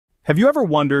Have you ever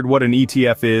wondered what an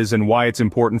ETF is and why it's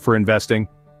important for investing?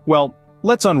 Well,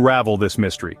 let's unravel this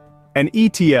mystery. An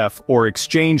ETF, or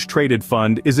exchange-traded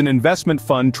fund, is an investment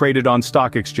fund traded on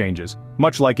stock exchanges,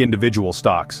 much like individual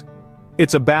stocks.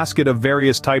 It's a basket of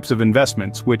various types of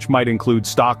investments, which might include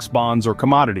stocks, bonds, or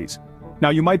commodities. Now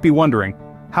you might be wondering,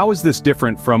 how is this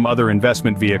different from other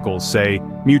investment vehicles, say,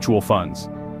 mutual funds?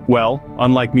 Well,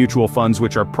 unlike mutual funds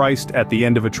which are priced at the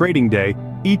end of a trading day,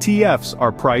 ETFs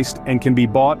are priced and can be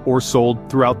bought or sold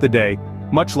throughout the day,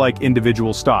 much like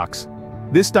individual stocks.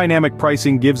 This dynamic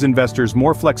pricing gives investors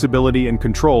more flexibility and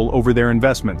control over their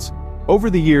investments. Over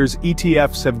the years,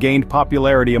 ETFs have gained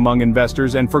popularity among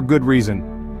investors, and for good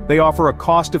reason. They offer a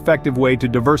cost-effective way to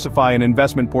diversify an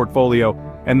investment portfolio,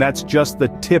 and that's just the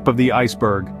tip of the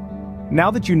iceberg.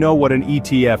 Now that you know what an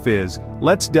ETF is,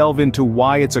 let's delve into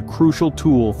why it's a crucial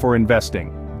tool for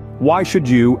investing. Why should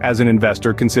you, as an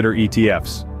investor, consider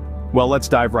ETFs? Well, let's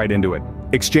dive right into it.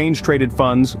 Exchange-traded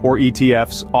funds, or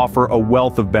ETFs, offer a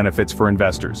wealth of benefits for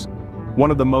investors.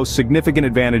 One of the most significant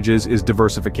advantages is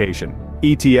diversification.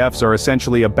 ETFs are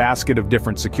essentially a basket of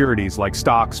different securities like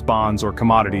stocks, bonds, or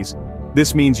commodities.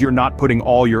 This means you're not putting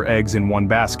all your eggs in one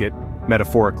basket,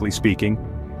 metaphorically speaking.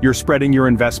 You're spreading your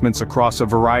investments across a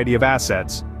variety of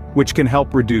assets, which can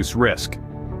help reduce risk.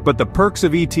 But the perks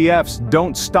of ETFs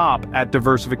don't stop at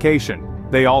diversification.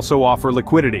 They also offer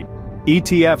liquidity.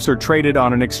 ETFs are traded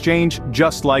on an exchange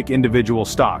just like individual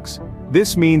stocks.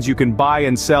 This means you can buy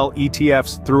and sell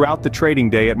ETFs throughout the trading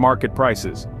day at market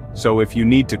prices. So if you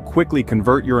need to quickly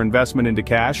convert your investment into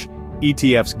cash,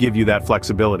 ETFs give you that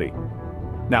flexibility.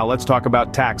 Now let's talk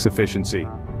about tax efficiency.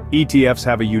 ETFs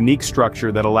have a unique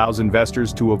structure that allows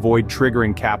investors to avoid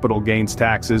triggering capital gains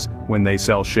taxes when they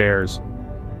sell shares.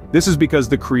 This is because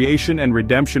the creation and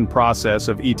redemption process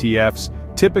of ETFs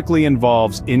typically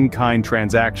involves in-kind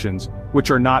transactions, which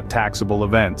are not taxable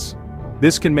events.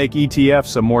 This can make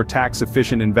ETFs a more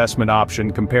tax-efficient investment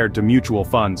option compared to mutual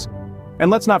funds.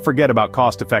 And let's not forget about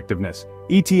cost-effectiveness.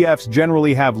 ETFs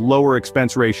generally have lower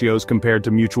expense ratios compared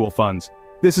to mutual funds.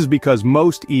 This is because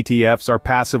most ETFs are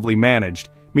passively managed,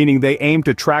 meaning they aim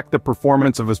to track the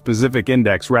performance of a specific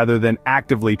index rather than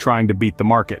actively trying to beat the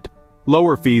market.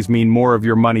 Lower fees mean more of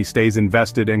your money stays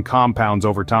invested and compounds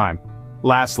over time.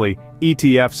 Lastly,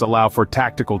 ETFs allow for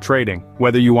tactical trading.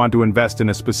 Whether you want to invest in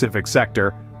a specific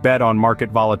sector, bet on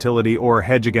market volatility, or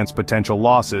hedge against potential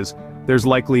losses, there's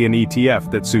likely an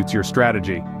ETF that suits your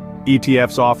strategy.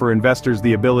 ETFs offer investors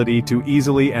the ability to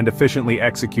easily and efficiently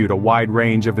execute a wide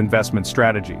range of investment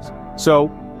strategies.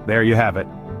 So, there you have it.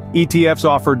 ETFs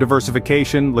offer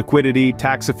diversification, liquidity,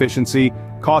 tax efficiency,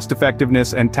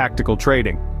 cost-effectiveness, and tactical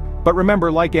trading. But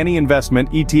remember, like any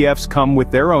investment, ETFs come with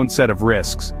their own set of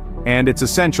risks, and it's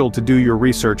essential to do your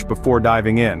research before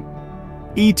diving in.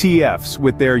 ETFs,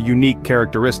 with their unique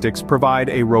characteristics, provide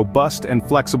a robust and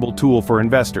flexible tool for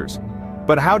investors.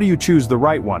 But how do you choose the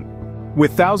right one?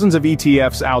 With thousands of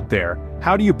ETFs out there,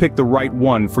 how do you pick the right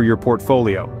one for your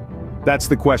portfolio? That's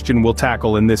the question we'll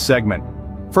tackle in this segment.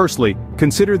 Firstly,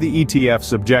 consider the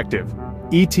ETF's objective.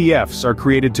 ETFs are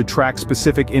created to track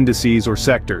specific indices or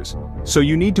sectors, so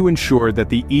you need to ensure that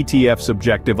the ETF's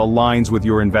objective aligns with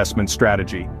your investment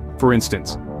strategy. For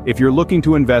instance, if you're looking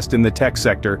to invest in the tech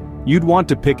sector, you'd want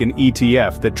to pick an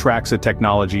ETF that tracks a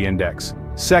technology index.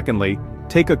 Secondly,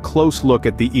 take a close look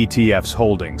at the ETF's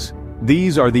holdings.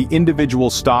 These are the individual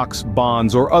stocks,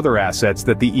 bonds, or other assets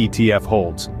that the ETF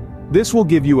holds. This will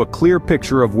give you a clear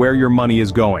picture of where your money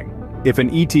is going. If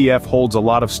an ETF holds a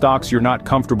lot of stocks you're not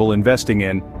comfortable investing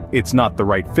in, it's not the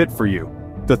right fit for you.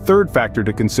 The third factor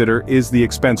to consider is the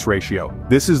expense ratio.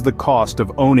 This is the cost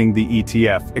of owning the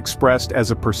ETF, expressed as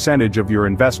a percentage of your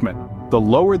investment. The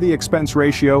lower the expense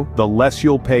ratio, the less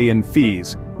you'll pay in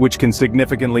fees, which can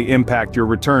significantly impact your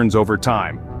returns over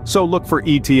time. So look for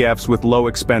ETFs with low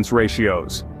expense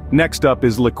ratios. Next up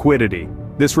is liquidity.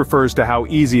 This refers to how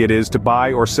easy it is to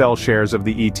buy or sell shares of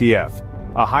the ETF.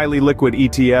 A highly liquid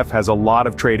ETF has a lot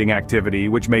of trading activity,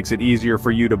 which makes it easier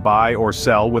for you to buy or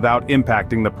sell without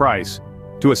impacting the price.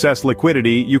 To assess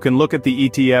liquidity, you can look at the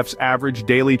ETF's average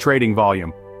daily trading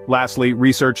volume. Lastly,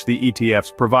 research the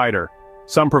ETF's provider.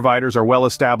 Some providers are well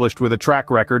established with a track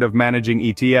record of managing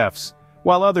ETFs,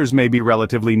 while others may be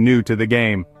relatively new to the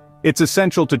game. It's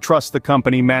essential to trust the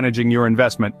company managing your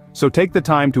investment, so take the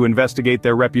time to investigate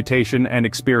their reputation and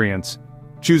experience.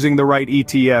 Choosing the right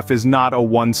ETF is not a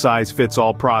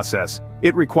one-size-fits-all process.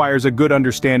 It requires a good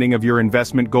understanding of your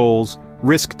investment goals,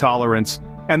 risk tolerance,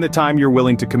 and the time you're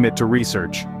willing to commit to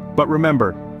research. But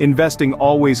remember, investing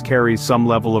always carries some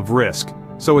level of risk,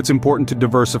 so it's important to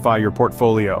diversify your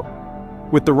portfolio.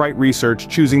 With the right research,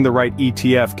 choosing the right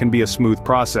ETF can be a smooth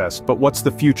process, but what's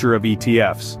the future of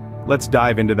ETFs? Let's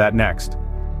dive into that next.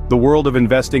 The world of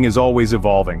investing is always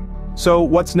evolving. So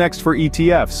what's next for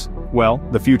ETFs? Well,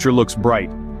 the future looks bright.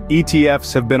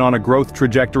 ETFs have been on a growth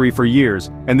trajectory for years,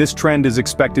 and this trend is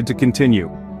expected to continue.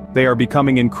 They are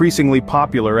becoming increasingly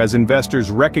popular as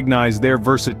investors recognize their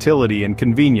versatility and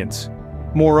convenience.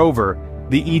 Moreover,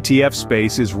 the ETF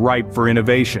space is ripe for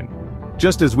innovation.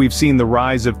 Just as we've seen the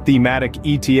rise of thematic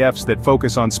ETFs that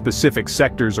focus on specific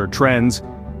sectors or trends,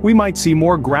 we might see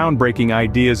more groundbreaking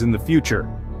ideas in the future.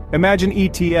 Imagine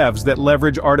ETFs that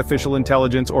leverage artificial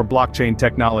intelligence or blockchain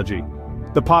technology.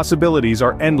 The possibilities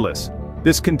are endless.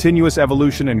 This continuous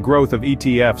evolution and growth of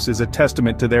ETFs is a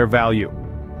testament to their value.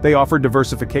 They offer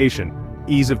diversification,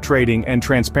 ease of trading, and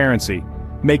transparency,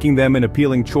 making them an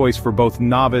appealing choice for both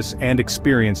novice and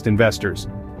experienced investors.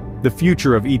 The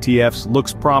future of ETFs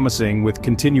looks promising with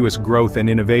continuous growth and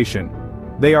innovation.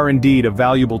 They are indeed a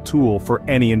valuable tool for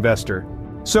any investor.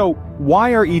 So,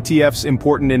 why are ETFs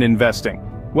important in investing?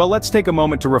 Well, let's take a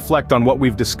moment to reflect on what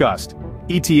we've discussed.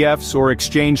 ETFs, or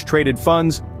exchange-traded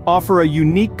funds, offer a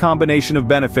unique combination of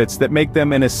benefits that make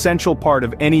them an essential part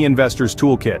of any investor's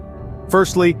toolkit.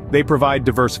 Firstly, they provide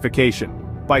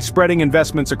diversification. By spreading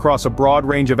investments across a broad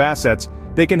range of assets,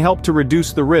 they can help to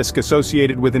reduce the risk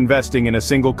associated with investing in a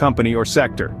single company or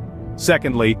sector.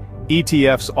 Secondly,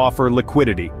 ETFs offer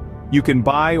liquidity. You can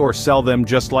buy or sell them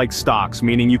just like stocks,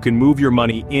 meaning you can move your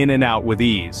money in and out with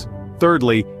ease.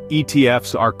 Thirdly,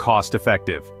 ETFs are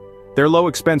cost-effective. Their low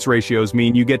expense ratios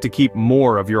mean you get to keep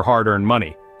more of your hard-earned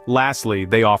money. Lastly,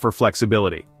 they offer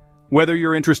flexibility. Whether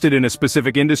you're interested in a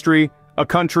specific industry, a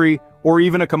country, or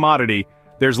even a commodity,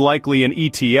 there's likely an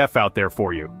ETF out there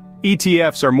for you.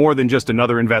 ETFs are more than just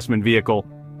another investment vehicle.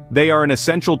 They are an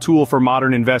essential tool for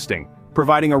modern investing,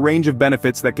 providing a range of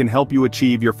benefits that can help you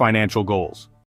achieve your financial goals.